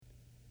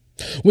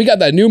We got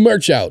that new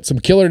merch out. Some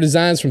killer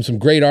designs from some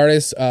great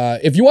artists.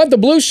 If you want the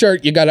blue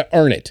shirt, you got to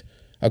earn it.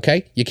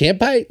 Okay? You can't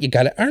buy it. You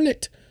got to earn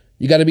it.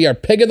 You got to be our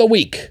pig of the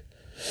week.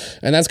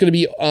 And that's going to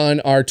be on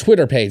our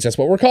Twitter page. That's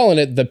what we're calling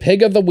it, the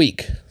pig of the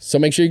week. So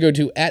make sure you go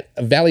to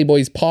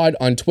 @ValleyBoysPod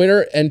on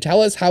Twitter and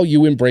tell us how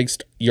you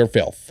embraced your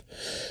filth.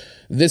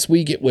 This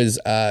week it was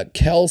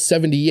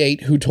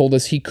Kel78 who told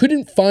us he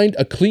couldn't find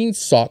a clean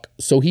sock,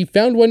 so he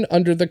found one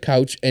under the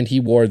couch and he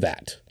wore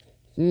that.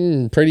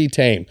 Pretty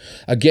tame.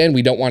 Again,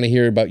 we don't want to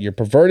hear about your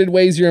perverted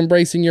ways you're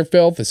embracing your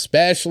filth,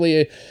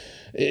 especially...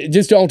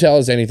 Just don't tell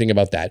us anything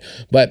about that.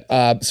 But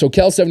so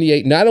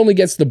Kel78 not only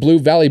gets the blue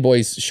Valley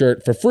Boys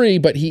shirt for free,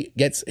 but he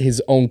gets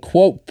his own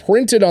quote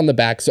printed on the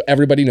back so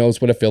everybody knows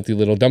what a filthy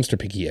little dumpster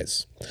pig he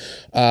is.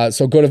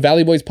 So go to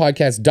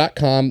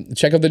valleyboyspodcast.com,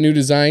 check out the new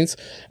designs.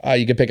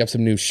 You can pick up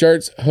some new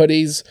shirts,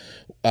 hoodies,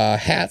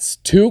 hats,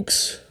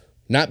 toques,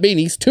 not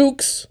beanies,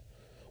 toques,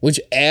 which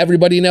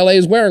everybody in LA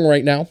is wearing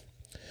right now.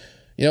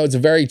 You know, it's a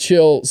very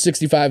chill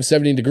 65,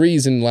 70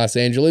 degrees in Los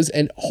Angeles,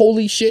 and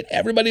holy shit,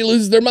 everybody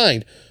loses their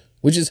mind.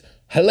 Which is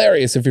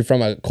hilarious if you're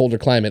from a colder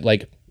climate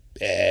like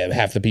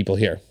half the people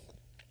here.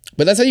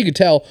 But that's how you can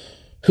tell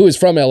who is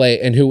from LA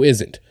and who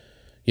isn't.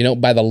 You know,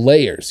 by the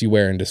layers you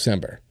wear in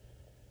December.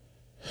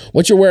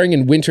 What you're wearing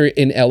in winter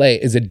in LA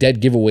is a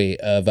dead giveaway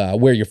of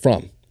where you're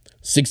from.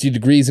 60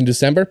 degrees in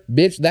December?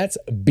 Bitch, that's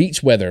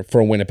beach weather for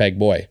a Winnipeg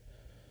boy.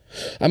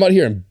 I'm out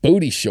here in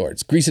booty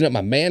shorts, greasing up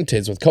my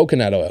man-tits with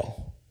coconut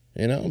oil.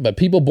 You know, but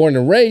people born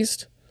and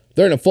raised,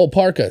 they're in a full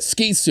parka,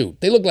 ski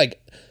suit. They look like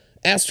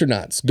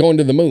astronauts going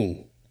to the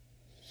moon.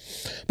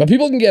 But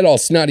people can get all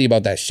snotty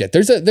about that shit.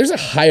 There's a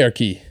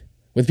hierarchy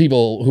with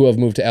people who have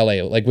moved to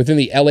LA, like within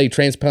the LA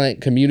transplant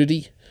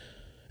community.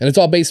 And it's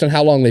all based on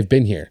how long they've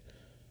been here.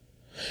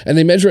 And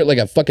they measure it like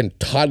a fucking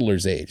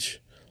toddler's age.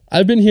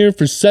 I've been here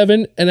for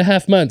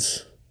 7.5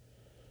 months.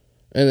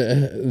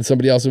 And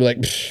somebody else will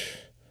be like,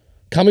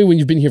 call me when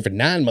you've been here for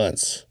 9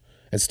 months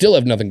and still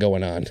have nothing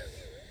going on.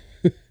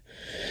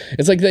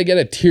 It's like they get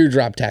a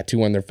teardrop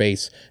tattoo on their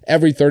face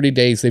every 30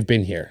 days they've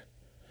been here.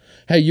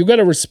 Hey, you got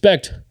to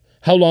respect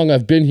how long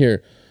I've been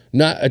here,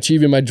 not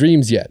achieving my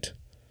dreams yet.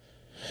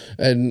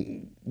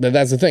 And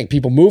that's the thing.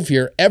 People move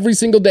here every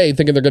single day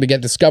thinking they're going to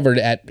get discovered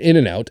at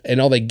In-N-Out,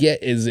 and all they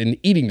get is an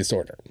eating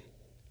disorder.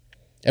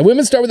 And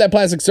women start with that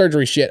plastic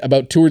surgery shit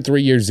about 2 or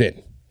 3 years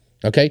in.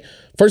 Okay?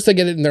 First, they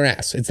get it in their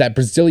ass. It's that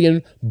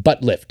Brazilian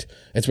butt lift.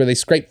 It's where they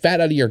scrape fat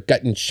out of your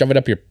gut and shove it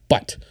up your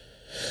butt.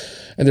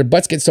 And their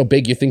butts get so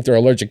big you think they're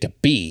allergic to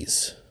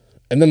bees.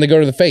 And then they go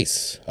to the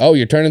face. Oh,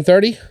 you're turning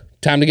 30?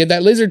 Time to get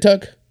that lizard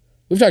tuck.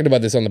 We've talked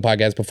about this on the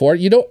podcast before.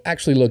 You don't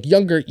actually look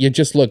younger. You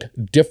just look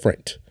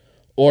different.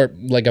 Or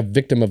like a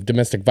victim of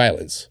domestic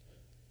violence.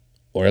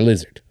 Or a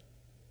lizard.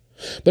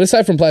 But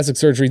aside from plastic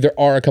surgery, there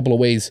are a couple of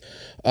ways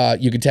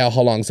you can tell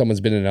how long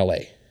someone's been in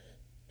LA.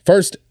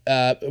 First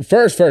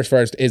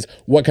is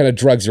what kind of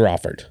drugs you're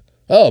offered.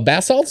 Oh,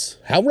 bath salts?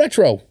 How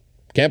retro.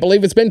 Can't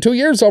believe it's been 2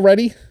 years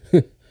already.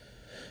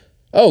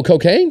 Oh,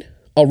 cocaine?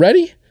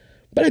 Already?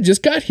 But I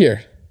just got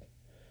here.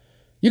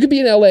 You could be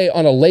in LA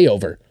on a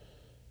layover.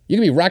 You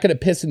could be rocking a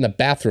piss in the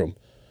bathroom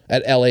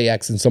at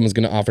LAX and someone's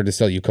going to offer to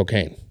sell you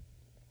cocaine.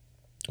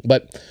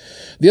 But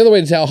the other way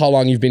to tell how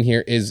long you've been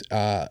here is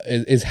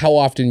how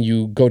often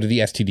you go to the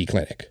STD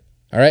clinic.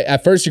 All right?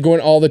 At first, you're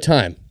going all the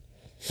time.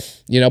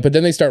 You know, but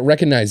then they start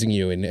recognizing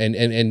you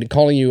and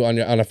calling you on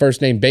a first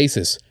name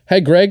basis.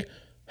 Hey, Greg,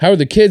 how are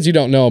the kids you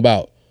don't know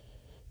about?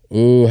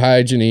 Ooh,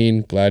 hi,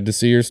 Janine. Glad to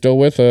see you're still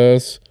with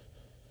us.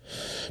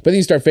 But then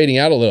you start fading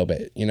out a little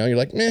bit. You know, you're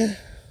like, meh,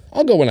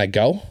 I'll go when I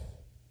go.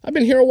 I've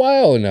been here a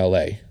while in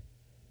LA.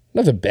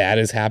 Nothing bad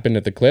has happened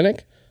at the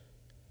clinic.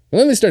 And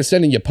then they start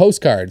sending you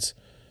postcards,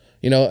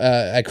 you know,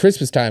 at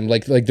Christmas time,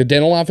 like the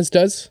dental office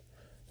does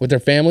with their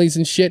families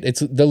and shit.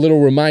 It's the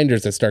little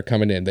reminders that start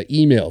coming in, the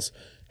emails.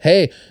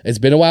 Hey, it's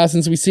been a while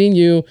since we've seen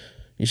you.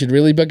 You should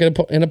really book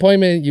an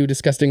appointment, you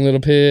disgusting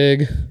little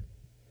pig.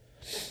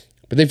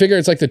 But they figure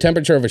it's like the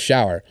temperature of a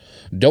shower.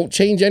 Don't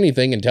change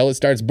anything until it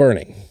starts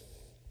burning.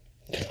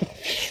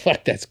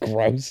 Fuck, that's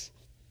gross.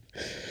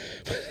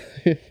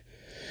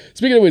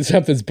 Speaking of when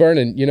something's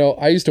burning, you know,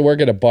 I used to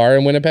work at a bar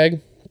in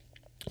Winnipeg.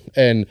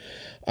 And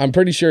I'm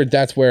pretty sure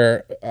that's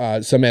where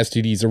some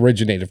STDs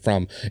originated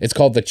from. It's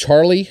called the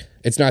Charlie.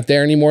 It's not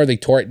there anymore. They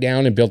tore it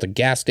down and built a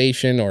gas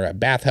station or a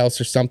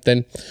bathhouse or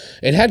something.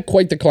 It had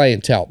quite the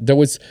clientele. There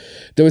was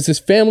this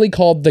family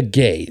called the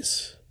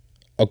Gays.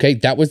 Okay,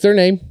 that was their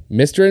name,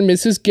 Mr. and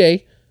Mrs.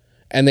 Gay.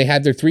 And they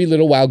had their 3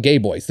 little wild gay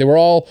boys.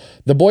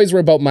 The boys were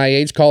about my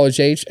age, college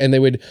age, and they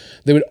would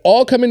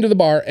all come into the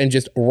bar and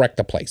just wreck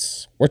the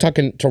place. We're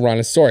talking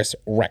Tyrannosaurus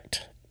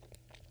wrecked.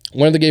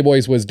 One of the gay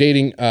boys was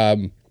dating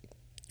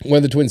one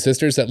of the twin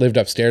sisters that lived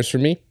upstairs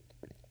from me.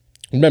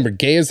 Remember,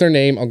 Gay is their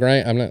name.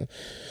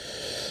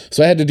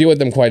 So I had to deal with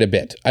them quite a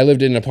bit. I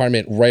lived in an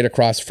apartment right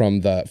across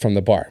from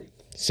the bar.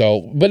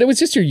 So, but it was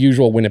just your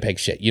usual Winnipeg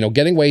shit, you know,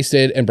 getting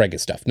wasted and breaking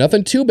stuff.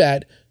 Nothing too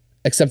bad,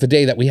 except the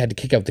day that we had to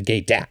kick out the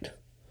gay dad.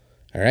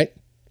 All right?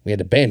 We had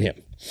to ban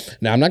him.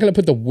 Now, I'm not going to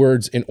put the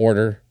words in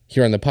order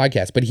here on the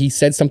podcast, but he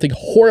said something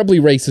horribly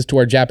racist to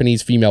our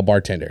Japanese female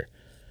bartender.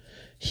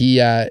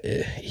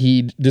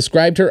 He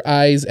described her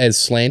eyes as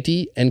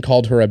slanty and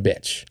called her a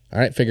bitch. All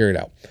right, figure it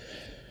out.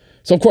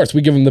 So, of course,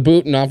 we give him the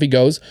boot and off he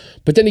goes.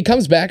 But then he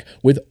comes back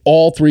with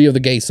all 3 of the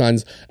gay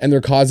sons, and they're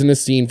causing a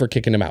scene for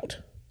kicking him out.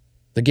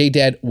 The gay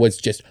dad was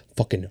just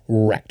fucking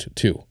wrecked,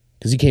 too,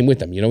 because he came with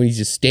them. You know, he's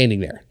just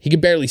standing there. He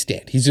can barely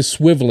stand. He's just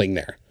swiveling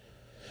there.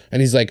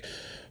 And he's like,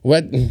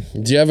 what? Do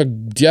you have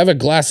a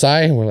glass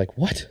eye? And we're like,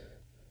 what?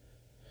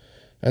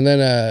 And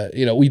then,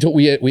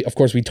 we of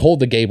course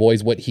told the gay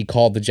boys what he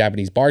called the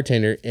Japanese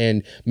bartender,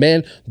 and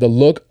man, the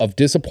look of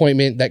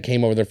disappointment that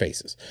came over their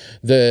faces.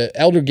 The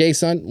elder gay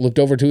son looked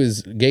over to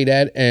his gay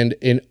dad, and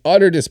in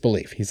utter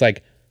disbelief, he's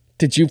like,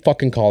 "Did you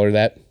fucking call her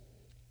that?"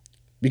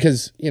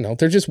 Because,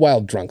 they're just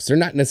wild drunks. They're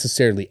not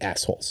necessarily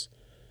assholes.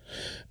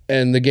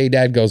 And the gay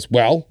dad goes,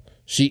 "Well,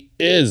 she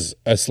is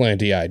a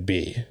slanty-eyed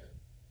bee."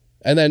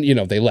 And then,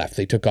 they left.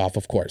 They took off,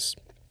 of course.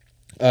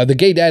 The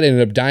gay dad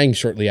ended up dying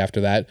shortly after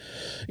that,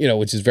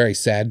 which is very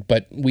sad.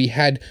 But we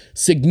had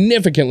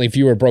significantly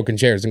fewer broken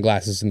chairs and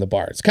glasses in the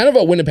bar. It's kind of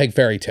a Winnipeg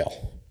fairy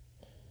tale.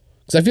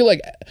 Because I feel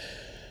like,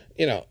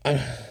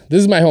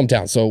 this is my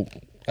hometown, so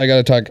I got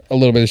to talk a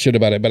little bit of shit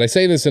about it. But I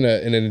say this in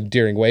an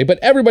endearing way. But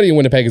everybody in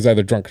Winnipeg is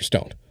either drunk or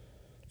stoned.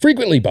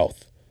 Frequently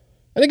both.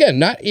 And again,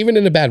 not even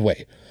in a bad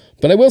way.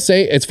 But I will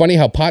say it's funny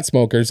how pot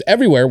smokers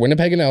everywhere,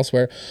 Winnipeg and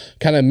elsewhere,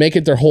 kind of make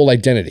it their whole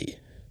identity.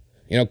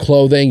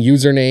 Clothing,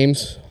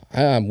 usernames.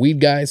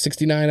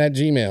 weedguy69 at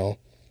Gmail.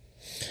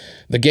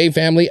 The gay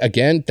family,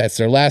 again, that's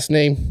their last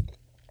name.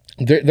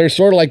 They're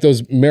sort of like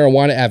those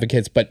marijuana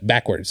advocates, but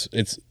backwards.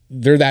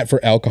 They're that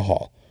for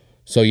alcohol.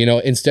 So,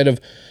 instead of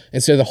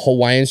the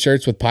Hawaiian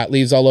shirts with pot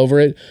leaves all over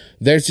it,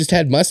 theirs just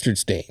had mustard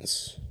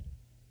stains.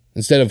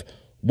 Instead of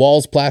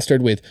walls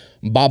plastered with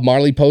Bob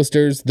Marley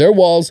posters, their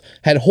walls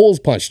had holes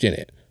punched in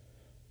it,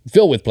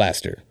 filled with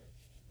plaster.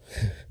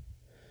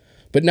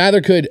 But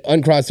neither could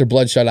uncross their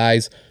bloodshot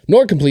eyes,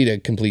 nor complete a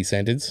complete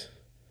sentence.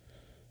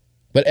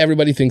 But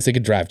everybody thinks they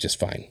could drive just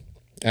fine.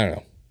 I don't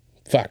know.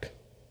 Fuck.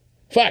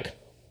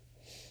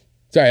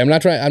 Sorry, I'm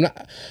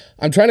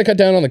trying to cut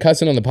down on the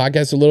cussing on the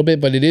podcast a little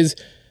bit, but it's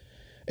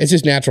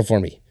just natural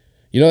for me.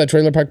 You know that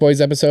Trailer Park Boys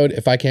episode,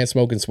 if I can't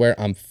smoke and swear,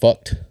 I'm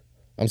fucked.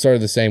 I'm sort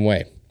of the same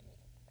way.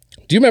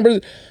 Do you remember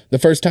the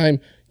first time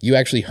you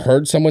actually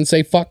heard someone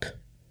say fuck?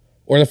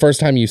 Or the first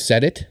time you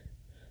said it?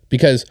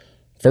 Because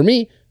for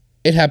me,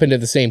 it happened at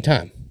the same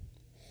time.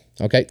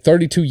 Okay,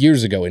 32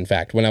 years ago, in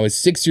fact, when I was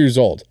 6 years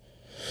old.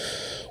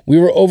 We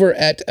were over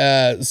at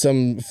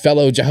some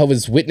fellow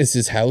Jehovah's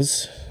Witnesses'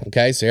 house.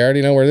 Okay, so you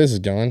already know where this is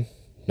going.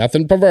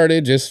 Nothing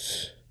perverted,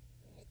 just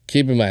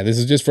keep in mind, this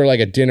is just for like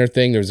a dinner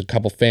thing. There was a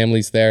couple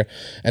families there.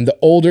 And the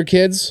older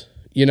kids,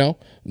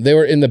 they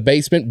were in the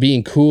basement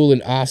being cool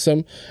and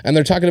awesome. And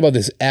they're talking about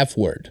this F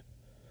word.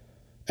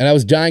 And I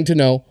was dying to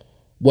know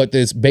what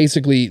this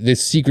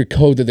secret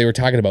code that they were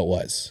talking about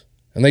was.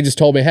 And they just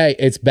told me, hey,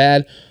 it's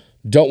bad.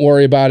 Don't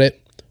worry about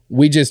it.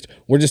 We're just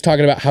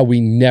talking about how we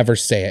never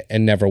say it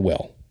and never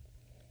will.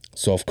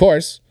 So, of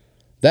course,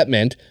 that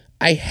meant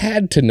I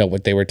had to know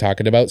what they were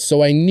talking about,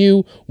 so I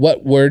knew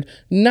what word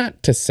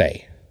not to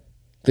say.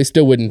 They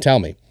still wouldn't tell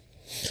me.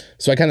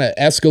 So I kind of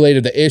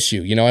escalated the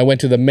issue. I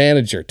went to the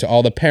manager, to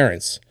all the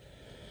parents.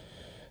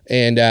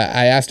 And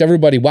I asked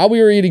everybody, while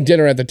we were eating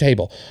dinner at the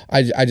table,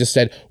 I just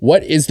said,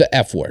 what is the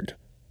F word?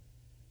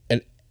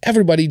 And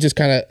everybody just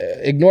kind of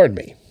ignored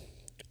me.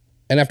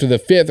 And after the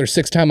 5th or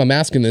 6th time I'm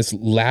asking this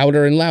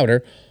louder and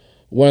louder,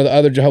 one of the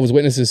other Jehovah's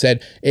Witnesses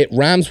said, it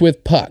rhymes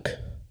with puck.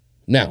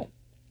 Now,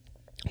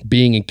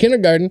 being in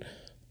kindergarten,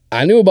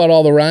 I knew about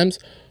all the rhymes.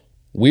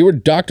 We were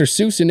Dr.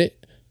 Seuss in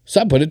it,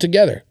 so I put it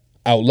together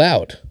out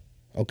loud.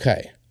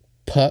 Okay,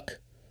 puck,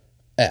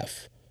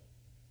 F.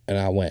 And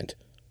I went,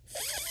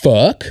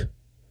 fuck?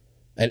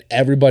 And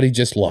everybody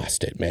just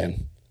lost it,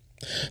 man.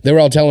 They were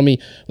all telling me,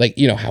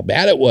 how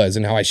bad it was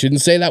and how I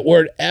shouldn't say that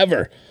word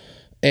ever.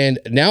 And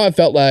now I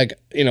felt like,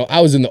 I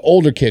was in the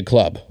older kid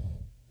club,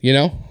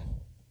 It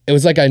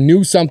was like I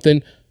knew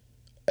something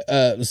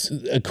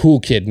a cool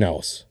kid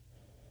knows.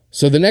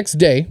 So the next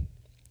day,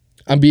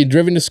 I'm being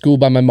driven to school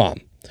by my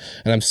mom.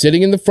 And I'm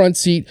sitting in the front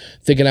seat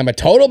thinking I'm a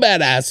total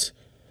badass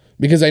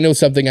because I know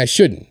something I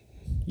shouldn't.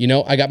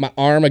 I got my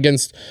arm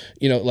against,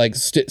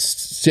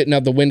 sitting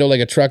out the window like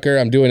a trucker.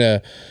 I'm doing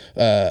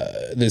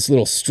this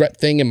little strut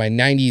thing in my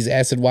 90s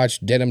acid wash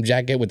denim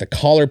jacket with the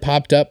collar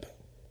popped up.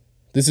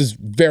 This is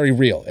very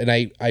real, and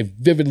I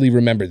vividly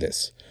remember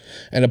this.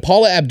 And a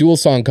Paula Abdul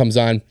song comes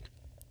on,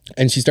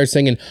 and she starts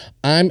singing,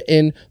 I'm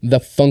in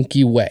the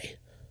funky way.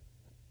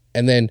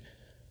 And then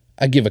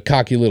I give a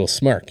cocky little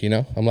smirk,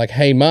 I'm like,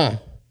 hey, Ma,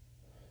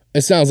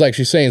 it sounds like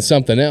she's saying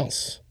something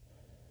else.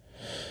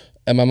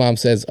 And my mom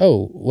says,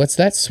 oh, what's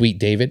that, sweet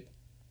David?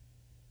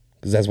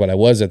 Because that's what I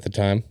was at the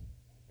time.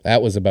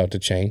 That was about to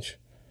change.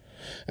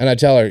 And I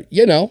tell her,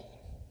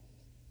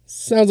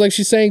 sounds like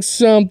she's saying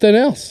something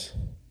else.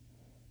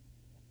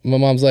 My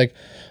mom's like,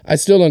 I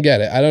still don't get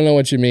it. I don't know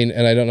what you mean,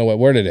 and I don't know what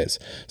word it is.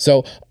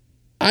 So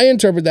I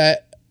interpret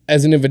that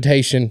as an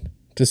invitation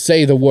to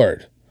say the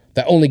word.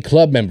 that only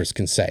club members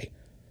can say.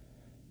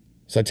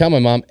 So I tell my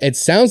mom, it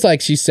sounds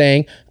like she's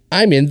saying,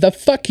 I'm in the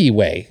fucky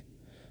way.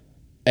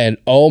 And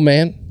oh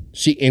man,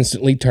 she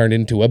instantly turned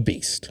into a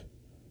beast.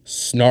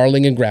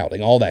 Snarling and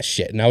growling, all that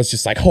shit. And I was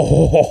just like,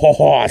 oh,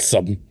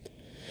 awesome.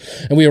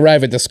 And we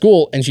arrive at the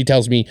school and she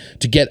tells me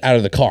to get out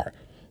of the car.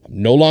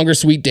 I'm no longer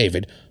Sweet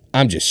David.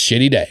 I'm just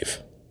Shitty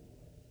Dave.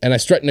 And I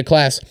strut into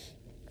class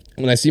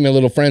when I see my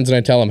little friends and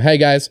I tell them, hey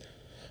guys,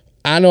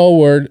 I know a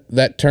word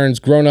that turns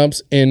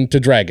grown-ups into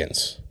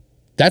dragons.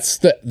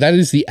 That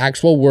is the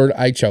actual word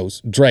I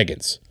chose,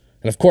 dragons.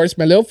 And of course,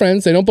 my little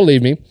friends, they don't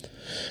believe me.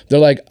 They're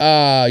like,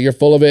 you're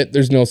full of it.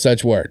 There's no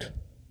such word.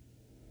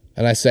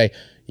 And I say,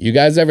 you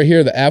guys ever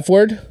hear the F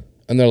word?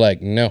 And they're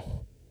like,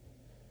 no.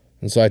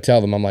 And so I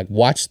tell them, I'm like,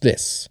 watch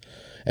this.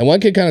 And one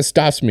kid kind of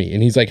stops me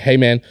and he's like, hey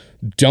man,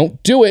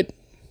 don't do it.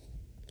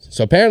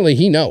 So apparently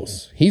he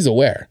knows. He's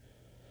aware.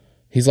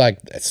 He's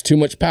like, that's too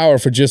much power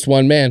for just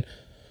one man.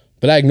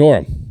 But I ignore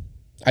him.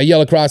 I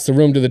yell across the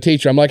room to the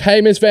teacher. I'm like,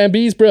 hey, Miss Van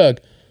Beesbrook.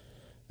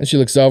 And she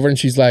looks over and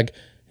she's like,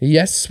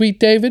 yes, Sweet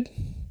David.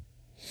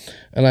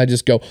 And I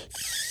just go,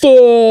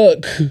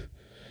 fuck.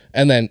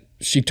 And then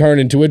she turned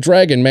into a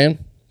dragon,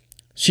 man.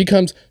 She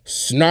comes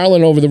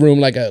snarling over the room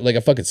like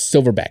a fucking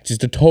silverback.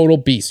 Just a total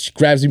beast. She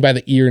grabs me by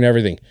the ear and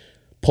everything.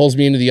 Pulls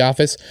me into the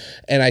office.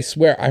 And I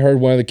swear I heard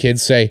one of the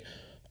kids say,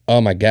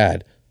 oh my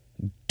God,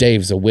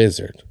 Dave's a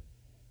wizard.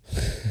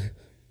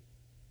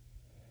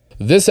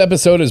 This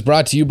episode is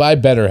brought to you by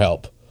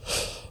BetterHelp.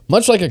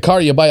 Much like a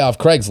car you buy off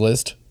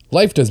Craigslist,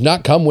 life does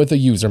not come with a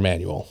user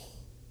manual.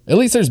 At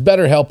least there's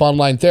BetterHelp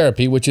Online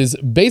Therapy, which is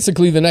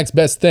basically the next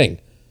best thing.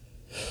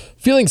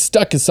 Feeling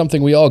stuck is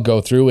something we all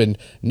go through, and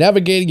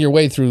navigating your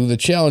way through the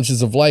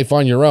challenges of life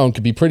on your own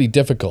can be pretty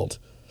difficult.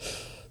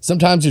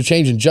 Sometimes you're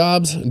changing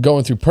jobs,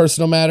 going through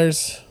personal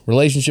matters,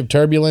 relationship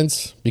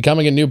turbulence,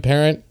 becoming a new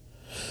parent.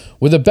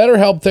 With a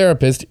BetterHelp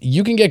therapist,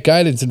 you can get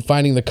guidance in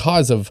finding the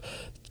cause of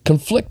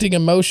conflicting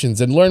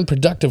emotions and learn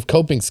productive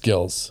coping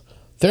skills.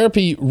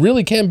 Therapy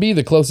really can be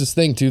the closest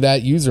thing to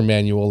that user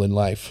manual in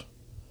life.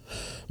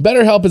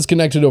 BetterHelp has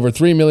connected over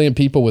 3 million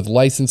people with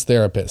licensed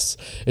therapists.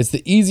 It's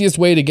the easiest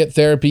way to get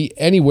therapy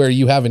anywhere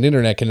you have an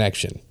internet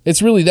connection.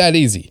 It's really that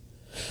easy.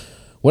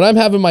 When I'm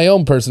having my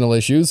own personal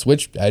issues,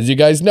 which, as you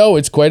guys know,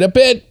 it's quite a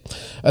bit,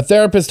 a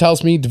therapist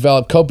helps me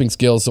develop coping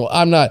skills so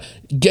I'm not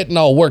getting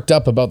all worked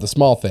up about the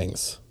small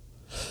things.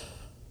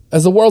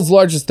 As the world's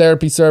largest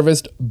therapy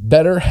service,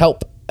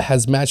 BetterHelp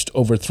has matched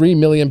over 3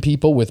 million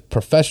people with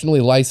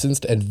professionally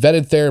licensed and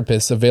vetted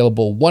therapists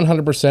available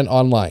 100%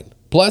 online.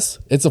 Plus,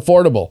 it's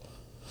affordable.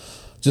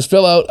 Just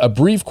fill out a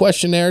brief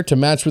questionnaire to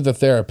match with a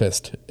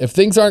therapist. If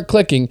things aren't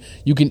clicking,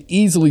 you can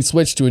easily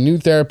switch to a new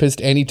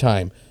therapist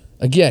anytime.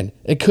 Again,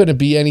 it couldn't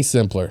be any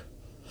simpler.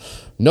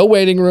 No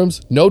waiting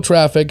rooms, no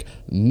traffic,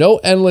 no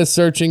endless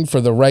searching for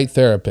the right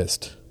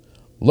therapist.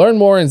 Learn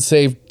more and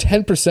save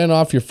 10%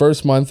 off your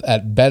first month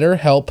at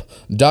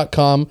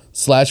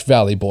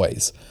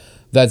betterhelp.com/valleyboys.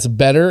 That's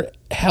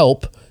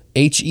betterhelp,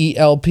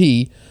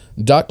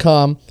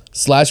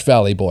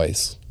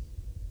 HELP.com/valleyboys.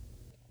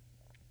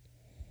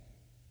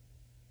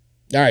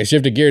 All right,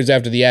 shifted gears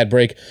after the ad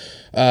break.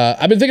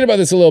 I've been thinking about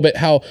this a little bit,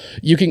 how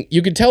you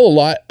can tell a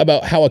lot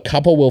about how a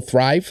couple will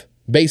thrive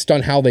based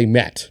on how they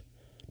met.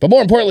 But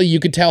more importantly, you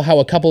could tell how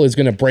a couple is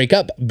going to break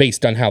up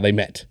based on how they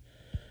met.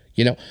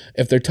 You know,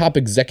 if they're top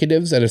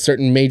executives at a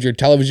certain major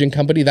television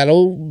company,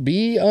 that'll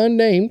be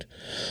unnamed,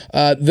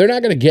 they're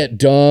not going to get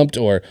dumped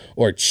or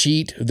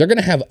cheat. They're going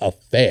to have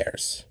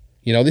affairs.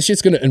 You know, this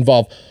shit's going to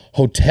involve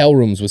hotel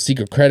rooms with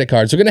secret credit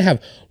cards. They're going to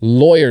have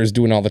lawyers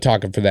doing all the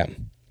talking for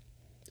them.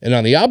 And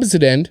on the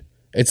opposite end,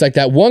 it's like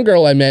that one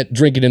girl I met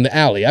drinking in the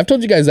alley. I've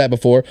told you guys that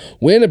before.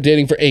 We ended up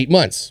dating for 8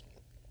 months.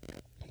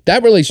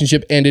 That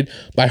relationship ended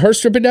by her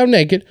stripping down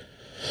naked,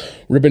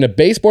 ripping a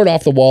baseboard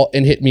off the wall,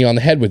 and hitting me on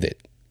the head with it.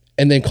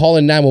 And then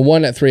calling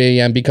 911 at 3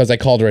 a.m. because I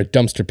called her a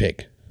dumpster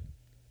pig.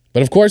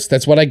 But of course,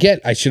 that's what I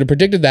get. I should have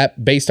predicted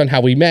that based on how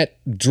we met,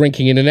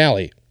 drinking in an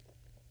alley.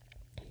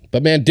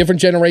 But man,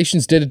 different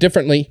generations did it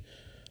differently.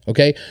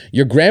 Okay?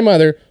 Your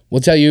grandmother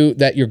will tell you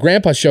that your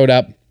grandpa showed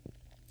up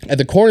at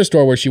the corner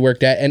store where she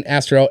worked at and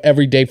asked her out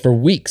every day for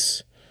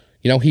weeks.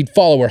 You know, he'd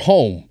follow her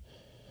home.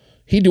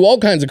 He'd do all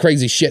kinds of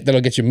crazy shit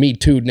that'll get you Me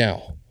Too'd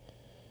now.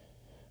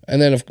 And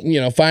then,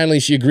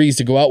 finally she agrees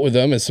to go out with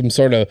him as some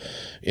sort of,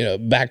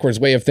 backwards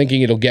way of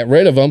thinking it'll get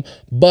rid of him,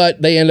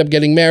 but they end up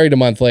getting married a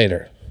month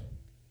later.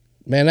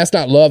 Man, that's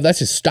not love. That's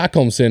just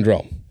Stockholm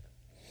Syndrome.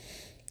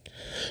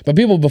 But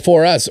people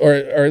before us, or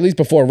at least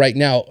before right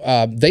now,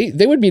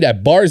 they would meet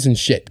at bars and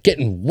shit,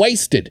 getting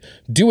wasted,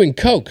 doing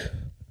coke.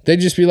 They'd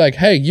just be like,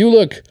 hey, you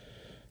look,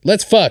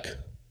 let's fuck.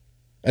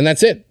 And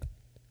that's it.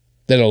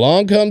 Then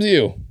along comes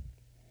you.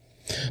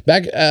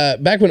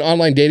 Back when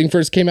online dating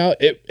first came out,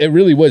 it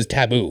really was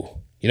taboo.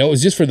 You know, it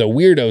was just for the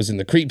weirdos and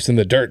the creeps and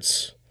the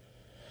dirts.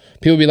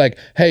 People would be like,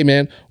 hey,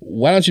 man,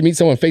 why don't you meet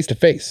someone face to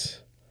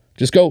face?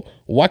 Just go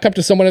walk up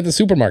to someone at the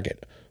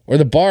supermarket or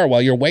the bar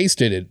while you're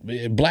wasted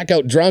and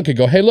blackout drunk and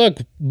go, hey, look,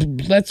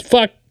 let's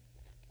fuck.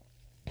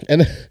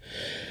 And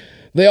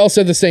they all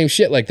said the same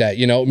shit like that.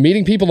 You know,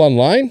 meeting people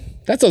online,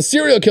 That's how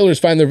serial killers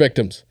find their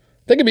victims.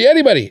 They could be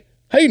anybody.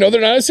 How do you know they're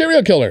not a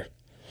serial killer?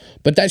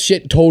 But that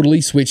shit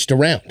totally switched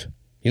around.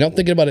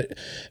 Thinking about it,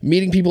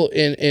 meeting people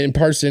in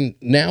person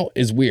now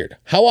is weird.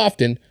 How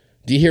often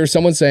do you hear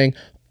someone saying,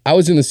 I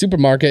was in the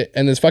supermarket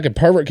and this fucking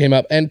pervert came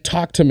up and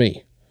talked to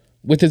me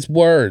with his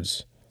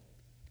words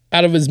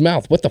out of his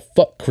mouth? What the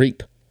fuck,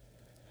 creep?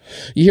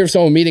 You hear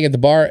someone meeting at the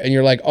bar and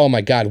you're like, oh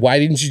my God, why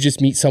didn't you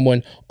just meet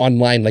someone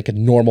online like a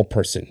normal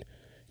person?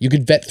 You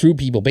could vet through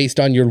people based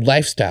on your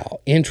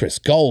lifestyle, interests,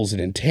 goals,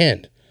 and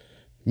intent.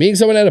 Meeting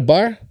someone at a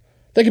bar?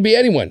 That could be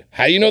anyone.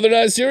 How do you know they're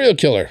not a serial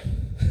killer?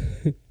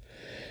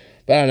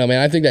 But I don't know, man.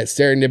 I think that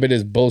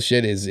serendipitous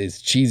bullshit is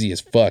cheesy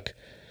as fuck.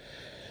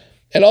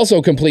 And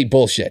also complete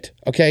bullshit,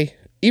 okay?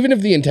 Even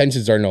if the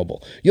intentions are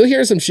noble. You'll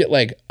hear some shit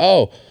like,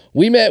 oh,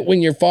 we met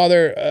when your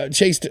father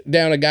chased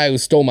down a guy who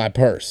stole my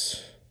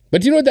purse.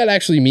 But do you know what that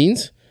actually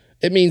means?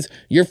 It means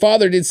your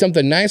father did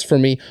something nice for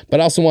me, but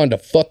also wanted to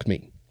fuck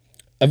me.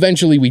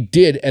 Eventually we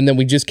did, and then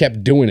we just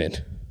kept doing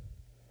it.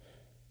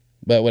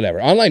 But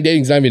whatever. Online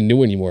dating's not even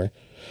new anymore.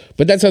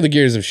 But that's how the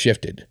gears have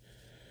shifted.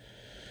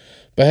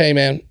 But hey,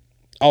 man,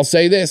 I'll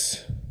say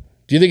this.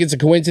 Do you think it's a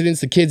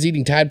coincidence the kids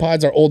eating Tide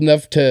Pods are old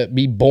enough to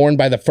be born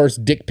by the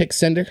first dick pic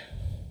sender?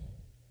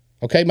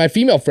 Okay, a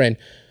female friend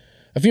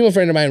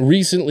of mine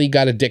recently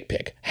got a dick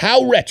pic.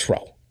 How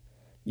retro.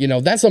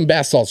 That's some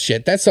bath salt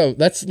shit. That's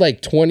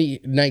like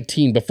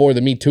 2019 before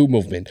the Me Too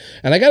movement.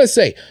 And I gotta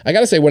say,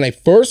 when I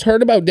first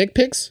heard about dick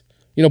pics,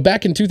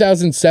 back in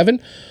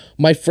 2007,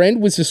 my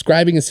friend was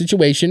describing a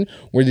situation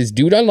where this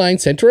dude online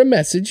sent her a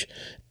message,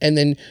 and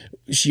then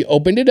she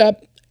opened it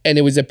up, and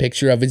it was a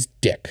picture of his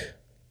dick.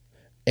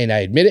 And I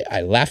admit it,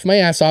 I laughed my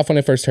ass off when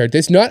I first heard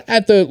this, not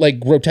at the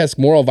grotesque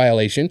moral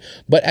violation,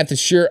 but at the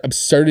sheer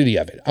absurdity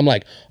of it. I'm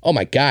like, oh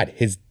my God,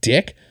 his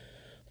dick?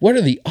 What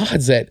are the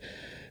odds that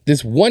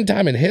this one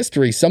time in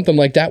history, something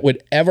like that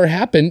would ever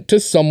happen to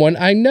someone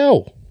I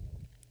know?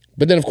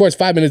 But then, of course,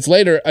 5 minutes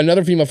later,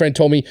 another female friend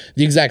told me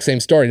the exact same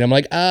story. And I'm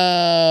like,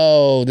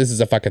 oh, this is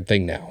a fucking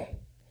thing now.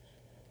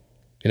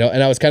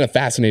 And I was kind of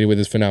fascinated with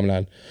this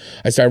phenomenon.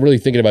 I started really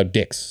thinking about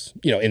dicks,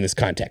 in this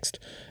context.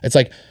 It's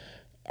like,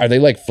 are they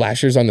like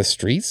flashers on the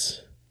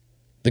streets?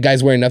 The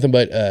guys wearing nothing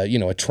but,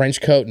 a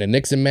trench coat and a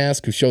Nixon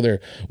mask who show their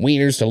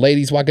wieners to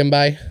ladies walking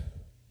by?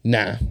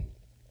 Nah.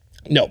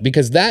 No,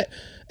 because that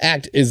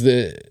act is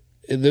the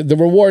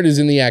reward is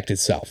in the act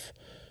itself.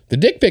 The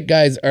dick pic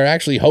guys are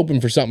actually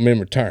hoping for something in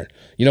return.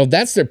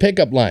 That's their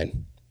pickup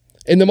line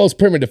in the most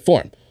primitive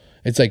form.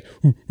 It's like,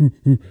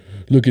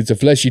 look, it's a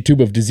fleshy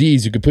tube of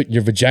disease you could put in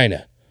your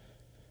vagina.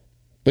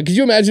 But could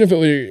you imagine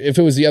if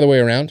it was the other way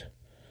around?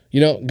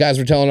 Guys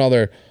were telling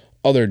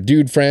all their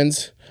dude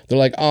friends, they're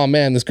like, oh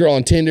man, this girl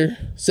on Tinder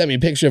sent me a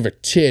picture of her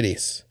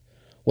titties.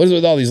 What is it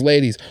with all these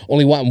ladies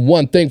only wanting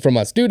one thing from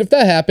us? Dude, if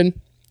that happened,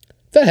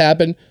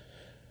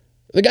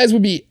 the guys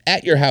would be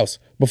at your house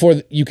before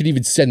you could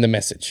even send the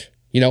message.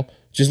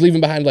 Just leaving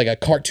behind like a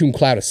cartoon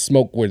cloud of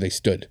smoke where they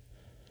stood.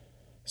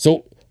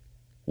 So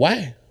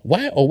why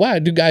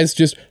do guys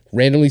just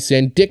randomly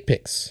send dick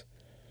pics?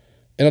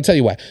 And I'll tell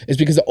you why. It's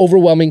because the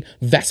overwhelming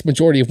vast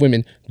majority of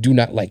women do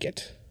not like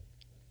it.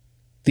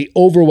 The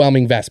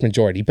overwhelming vast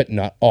majority, but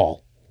not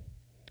all.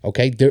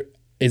 Okay? There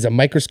is a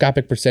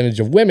microscopic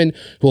percentage of women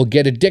who will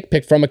get a dick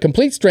pic from a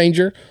complete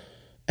stranger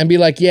and be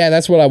like, yeah,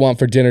 that's what I want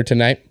for dinner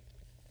tonight.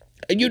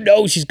 And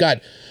she's got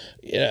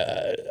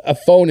a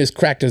phone as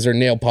cracked as her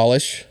nail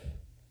polish,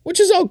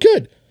 which is all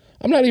good.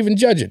 I'm not even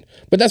judging.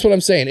 But that's what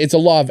I'm saying. It's a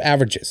law of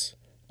averages.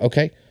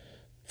 Okay?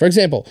 For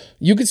example,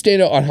 you could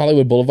stand out on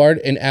Hollywood Boulevard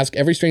and ask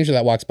every stranger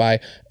that walks by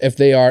if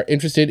they are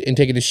interested in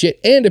taking a shit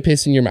and a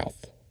piss in your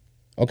mouth.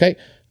 Okay?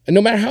 And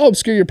no matter how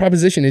obscure your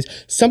proposition is,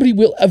 somebody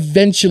will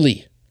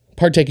eventually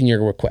partake in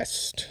your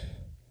request.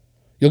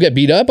 You'll get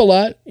beat up a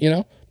lot,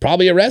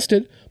 probably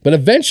arrested, but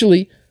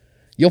eventually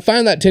you'll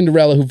find that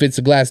Tinderella who fits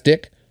a glass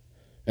dick.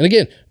 And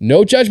again,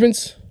 no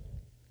judgments,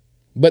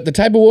 but the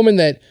type of woman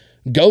that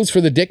goes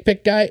for the dick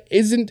pic guy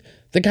isn't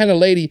the kind of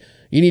lady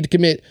you need to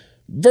commit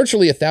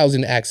virtually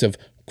 1,000 acts of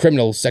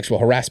criminal sexual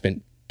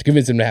harassment to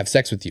convince them to have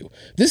sex with you.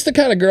 This is the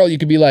kind of girl you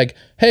could be like,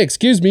 hey,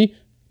 excuse me,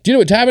 do you know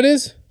what time it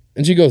is?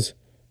 And she goes,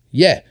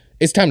 yeah,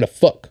 it's time to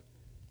fuck.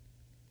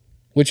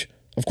 Which,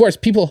 of course,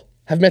 people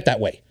have met that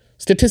way.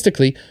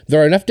 Statistically,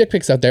 there are enough dick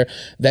pics out there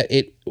that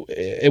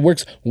it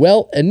works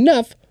well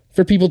enough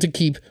for people to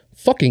keep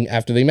fucking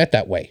after they met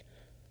that way.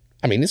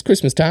 I mean, it's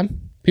Christmas time.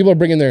 People are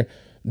bringing their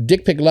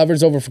dick pic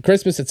lovers over for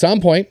Christmas at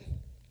some point.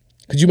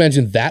 Could you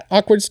imagine that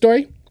awkward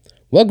story?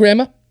 Well,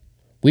 Grandma,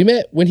 we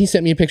met when he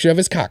sent me a picture of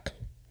his cock.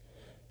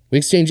 We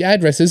exchanged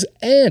addresses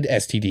and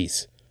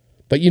STDs.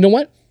 But you know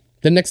what?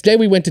 The next day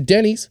we went to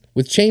Denny's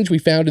with change we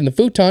found in the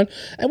futon,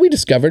 and we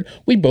discovered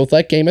we both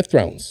like Game of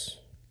Thrones.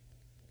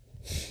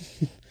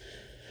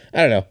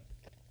 I don't know.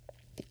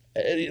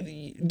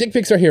 Dick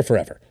pics are here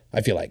forever,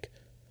 I feel like.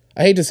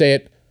 I hate to say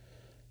it.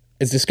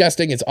 It's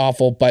disgusting. It's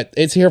awful, but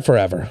it's here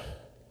forever.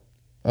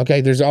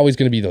 Okay? There's always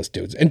going to be those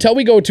dudes. Until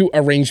we go to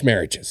arranged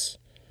marriages.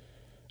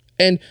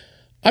 And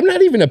I'm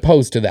not even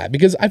opposed to that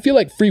because I feel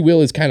like free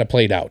will is kind of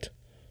played out.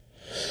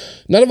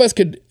 None of us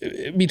could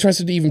be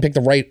trusted to even pick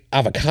the right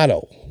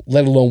avocado,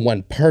 let alone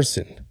one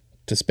person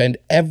to spend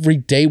every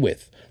day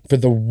with for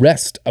the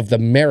rest of the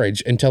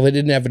marriage until it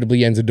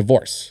inevitably ends in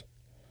divorce.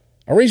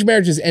 Arranged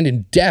marriages end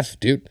in death,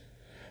 dude.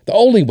 The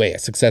only way a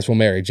successful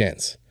marriage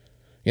ends.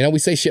 You know, we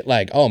say shit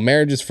like, oh,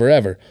 marriage is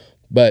forever,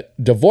 but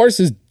divorce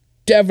is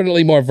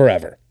definitely more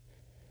forever.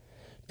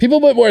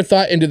 People put more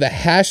thought into the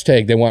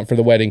hashtag they want for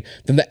the wedding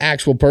than the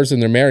actual person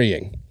they're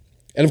marrying.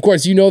 And of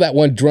course, you know that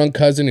one drunk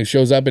cousin who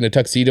shows up in a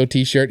tuxedo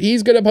t-shirt,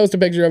 he's going to post a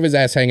picture of his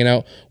ass hanging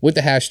out with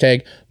the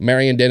hashtag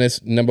Marion Dennis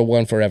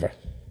 #1 forever.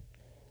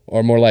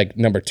 Or more like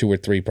number 2 or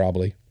 3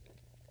 probably.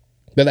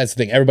 But that's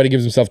the thing. Everybody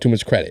gives himself too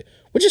much credit,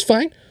 which is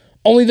fine.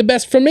 Only the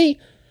best for me.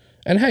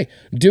 And hey,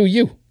 do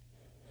you.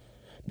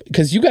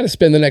 Because you got to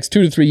spend the next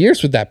 2 to 3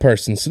 years with that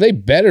person, so they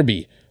better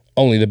be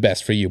only the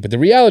best for you. But the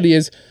reality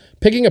is,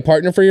 picking a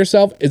partner for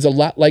yourself is a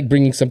lot like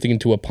bringing something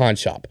into a pawn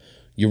shop.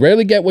 You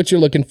rarely get what you're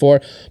looking for,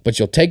 but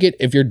you'll take it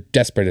if you're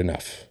desperate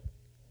enough.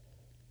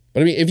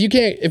 But I mean, if you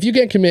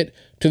can't commit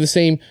to the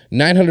same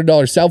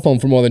 $900 cell phone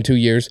for more than 2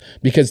 years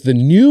because the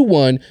new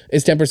one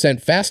is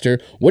 10% faster,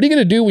 what are you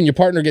going to do when your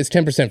partner gets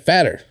 10%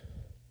 fatter?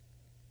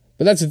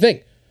 But that's the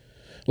thing.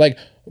 Like,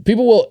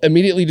 people will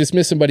immediately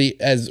dismiss somebody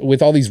as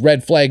with all these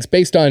red flags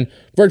based on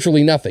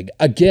virtually nothing.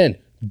 Again,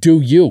 do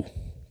you.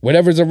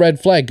 Whatever's a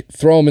red flag,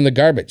 throw them in the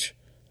garbage.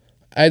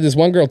 I had this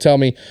one girl tell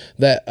me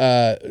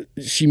that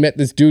she met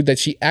this dude that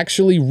she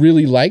actually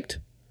really liked,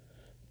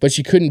 but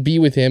she couldn't be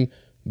with him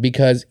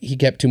because he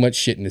kept too much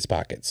shit in his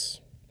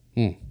pockets.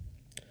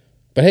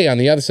 But hey, on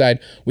the other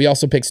side, we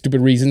also pick stupid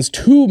reasons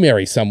to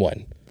marry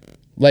someone.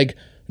 Like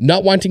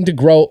not wanting to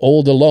grow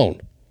old alone.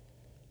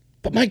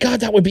 But my God,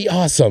 that would be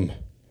awesome.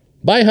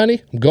 Bye,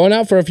 honey. I'm going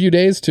out for a few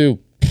days to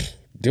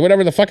do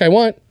whatever the fuck I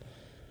want.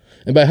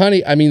 And by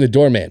honey, I mean the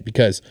doorman,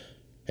 because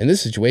in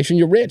this situation,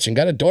 you're rich and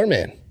got a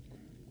doorman.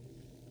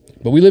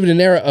 But we live in an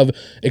era of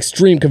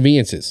extreme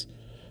conveniences.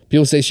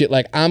 People say shit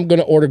like, I'm going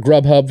to order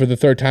Grubhub for the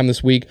 3rd time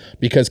this week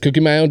because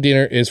cooking my own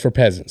dinner is for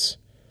peasants.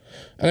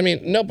 And I mean,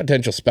 no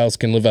potential spouse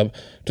can live up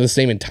to the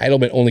same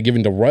entitlement only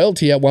given to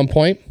royalty at one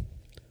point.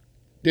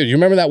 Dude, you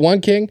remember that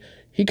one king?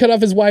 He cut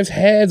off his wife's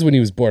heads when he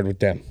was bored with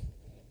them.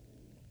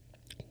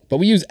 But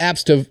we use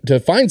apps to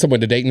find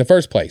someone to date in the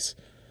first place.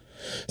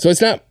 So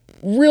it's not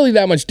really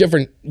that much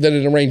different than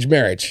an arranged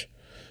marriage.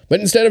 But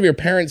instead of your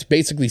parents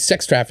basically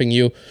sex trafficking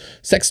you,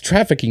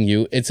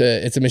 it's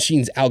a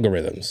machine's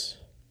algorithms.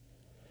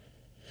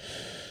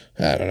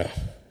 I don't know.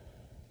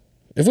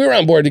 If we were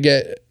on board to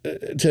get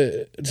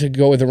to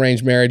go with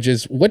arranged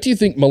marriages, what do you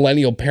think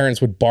millennial parents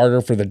would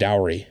barter for the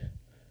dowry?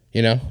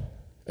 You know?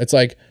 It's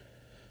like,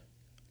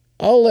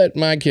 I'll let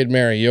my kid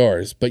marry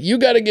yours, but you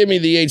got to give me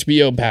the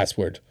HBO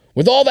password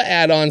with all the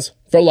add-ons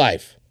for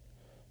life.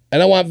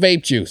 And I want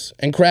vape juice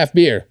and craft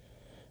beer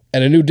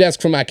and a new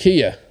desk from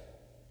IKEA.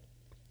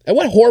 And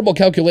what horrible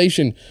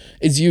calculation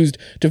is used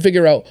to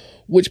figure out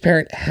which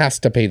parent has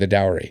to pay the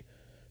dowry?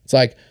 It's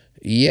like,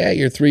 yeah,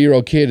 your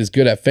 3-year-old kid is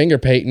good at finger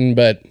painting,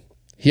 but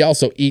he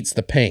also eats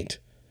the paint.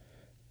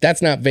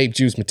 That's not vape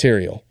juice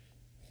material.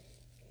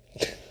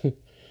 All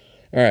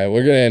right,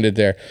 we're going to end it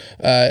there.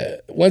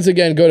 Once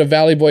again, go to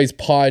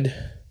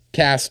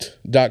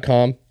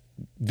valleyboyspodcast.com.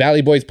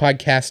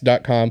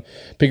 valleyboyspodcast.com.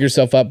 Pick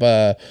yourself up,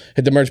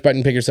 hit the merch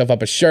button, pick yourself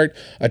up a shirt,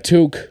 a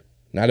toque.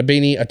 Not a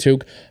beanie, a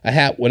toque, a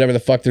hat, whatever the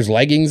fuck. There's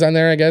leggings on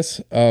there, I guess.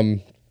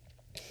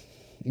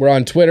 We're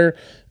on Twitter,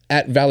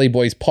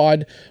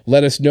 @ValleyBoysPod.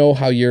 Let us know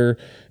how you're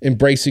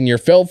embracing your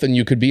filth, and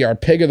you could be our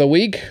pig of the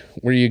week,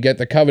 where you get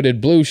the coveted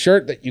blue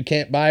shirt that you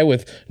can't buy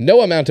with no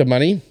amount of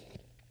money.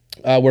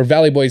 We're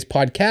Valley Boys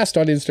Podcast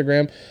on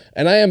Instagram,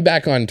 and I am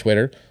back on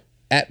Twitter,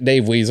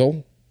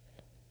 @DaveWeasel.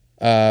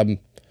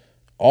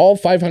 All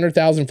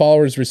 500,000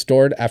 followers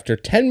restored after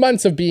 10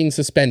 months of being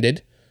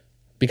suspended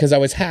because I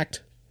was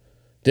hacked.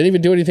 Didn't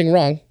even do anything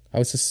wrong. I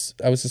was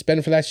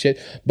suspended for that shit,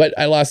 but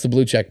I lost the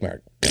blue check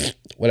mark.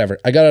 Whatever.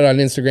 I got it on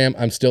Instagram.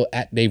 I'm still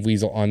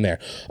 @DaveWeasel on there.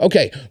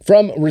 Okay,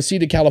 from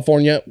Reseda,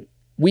 California,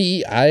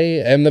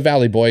 I am the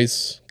Valley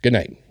Boys. Good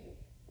night.